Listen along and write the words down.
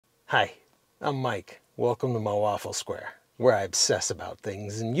Hi, I'm Mike. Welcome to my Waffle Square, where I obsess about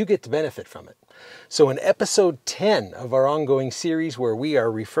things and you get to benefit from it. So in episode 10 of our ongoing series where we are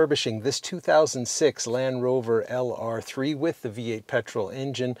refurbishing this 2006 Land Rover LR3 with the V8 petrol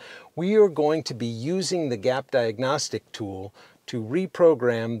engine, we are going to be using the GAP Diagnostic tool to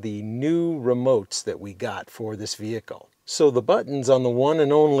reprogram the new remotes that we got for this vehicle. So the buttons on the one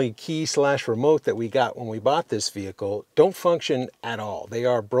and only key/remote that we got when we bought this vehicle don't function at all. They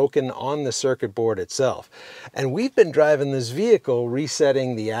are broken on the circuit board itself. And we've been driving this vehicle,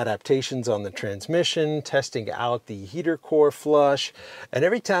 resetting the adaptations on the transmission, testing out the heater core flush. And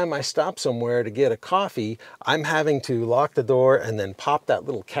every time I stop somewhere to get a coffee, I'm having to lock the door and then pop that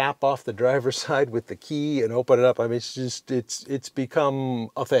little cap off the driver's side with the key and open it up. I mean, it's become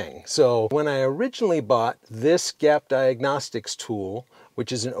a thing. So when I originally bought this GAP Diagnostics tool,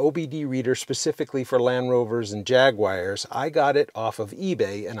 which is an OBD reader specifically for Land Rovers and Jaguars, I got it off of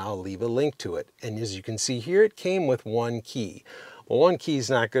eBay, and I'll leave a link to it. And as you can see here, it came with one key. Well, one key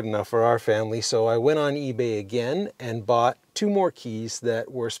is not good enough for our family, so I went on eBay again and bought two more keys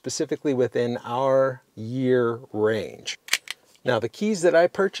that were specifically within our year range. Now, the keys that I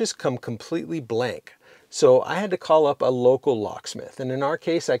purchased come completely blank. So I had to call up a local locksmith. And in our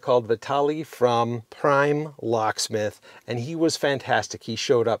case, I called Vitaly from Prime Locksmith, and he was fantastic. He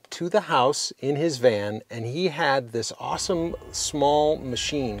showed up to the house in his van, and he had this awesome small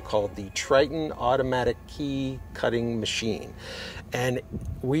machine called the Triton Automatic Key Cutting Machine. And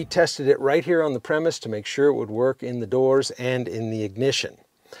we tested it right here on the premise to make sure it would work in the doors and in the ignition.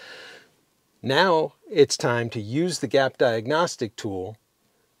 Now it's time to use the GAP Diagnostic tool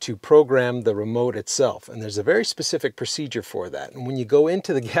to program the remote itself. And there's a very specific procedure for that. And when you go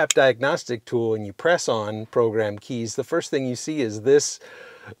into the GAP Diagnostic tool and you press on Program Keys, the first thing you see is this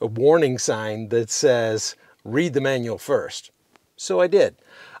warning sign that says, read the manual first. So I did.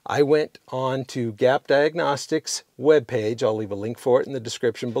 I went on to GAP Diagnostics webpage. I'll leave a link for it in the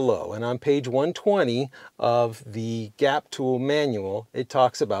description below. And on page 120 of the GAP tool manual, it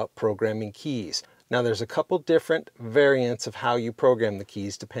talks about programming keys. Now there's a couple different variants of how you program the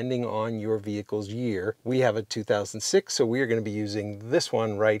keys depending on your vehicle's year. We have a 2006, so we are going to be using this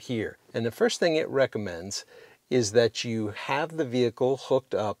one right here. And the first thing it recommends is that you have the vehicle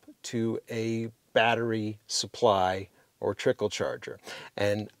hooked up to a battery supply or trickle charger.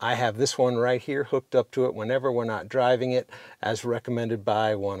 And I have this one right here hooked up to it whenever we're not driving it, as recommended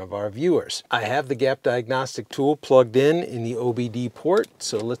by one of our viewers. I have the GAP Diagnostic tool plugged in the OBD port,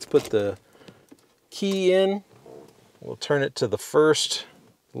 so let's put the key in. We'll turn it to the first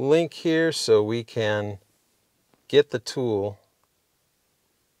link here so we can get the tool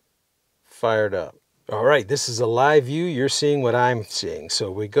fired up. All right, this is a live view. You're seeing what I'm seeing.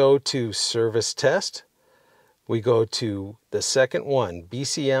 So we go to Service Test. We go to the second one,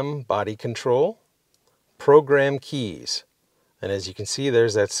 BCM Body Control, Program Keys. And as you can see,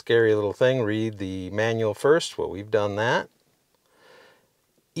 there's that scary little thing. Read the manual first. Well, we've done that.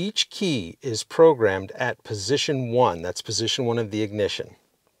 Each key is programmed at position 1. That's position 1 of the ignition.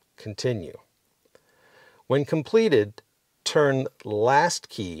 Continue. When completed, turn last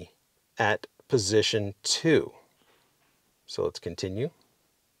key at position 2. So let's continue.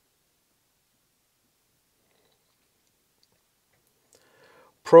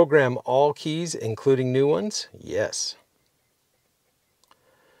 Program all keys, including new ones? Yes.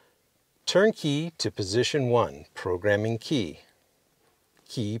 Turn key to position 1, programming key.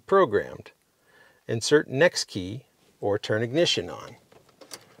 Key programmed. Insert next key or turn ignition on.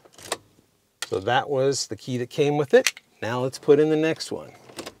 So that was the key that came with it. Now let's put in the next one.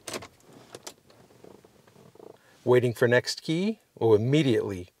 Waiting for next key. Oh,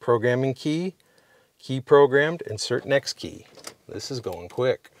 immediately programming key. Key programmed. Insert next key. This is going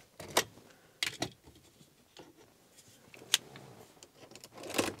quick.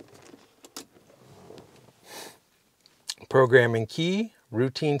 Programming key.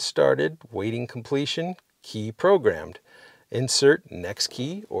 Routine started, waiting completion, key programmed. Insert next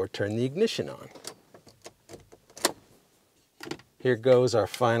key or turn the ignition on. Here goes our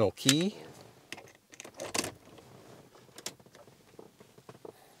final key.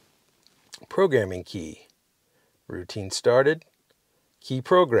 Programming key. Routine started, key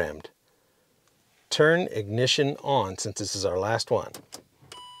programmed. Turn ignition on since this is our last one.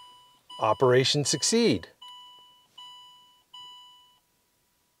 Operation succeed.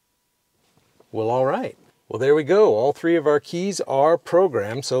 Well, all right. Well, there we go. All three of our keys are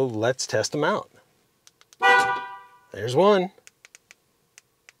programmed, so let's test them out. There's one.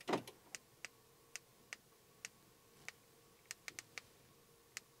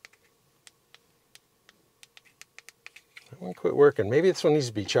 One quit working. Maybe this one needs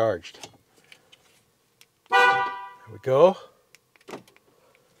to be charged. There we go.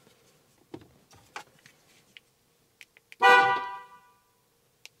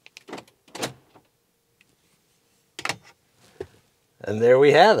 And there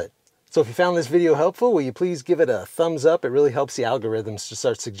we have it. So if you found this video helpful, will you please give it a thumbs up? It really helps the algorithms to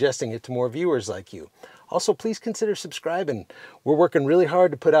start suggesting it to more viewers like you. Also, please consider subscribing. We're working really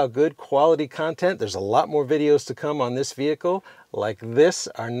hard to put out good quality content. There's a lot more videos to come on this vehicle, like this,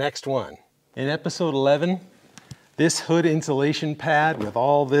 our next one. In episode 11, this hood insulation pad with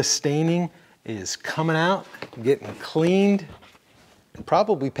all this staining is coming out, getting cleaned, and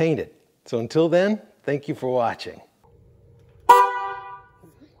probably painted. So until then, thank you for watching.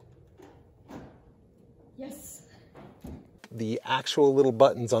 Yes. The actual little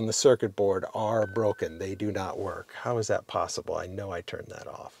buttons on the circuit board are broken. They do not work. How is that possible? I know I turned that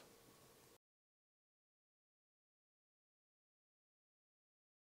off.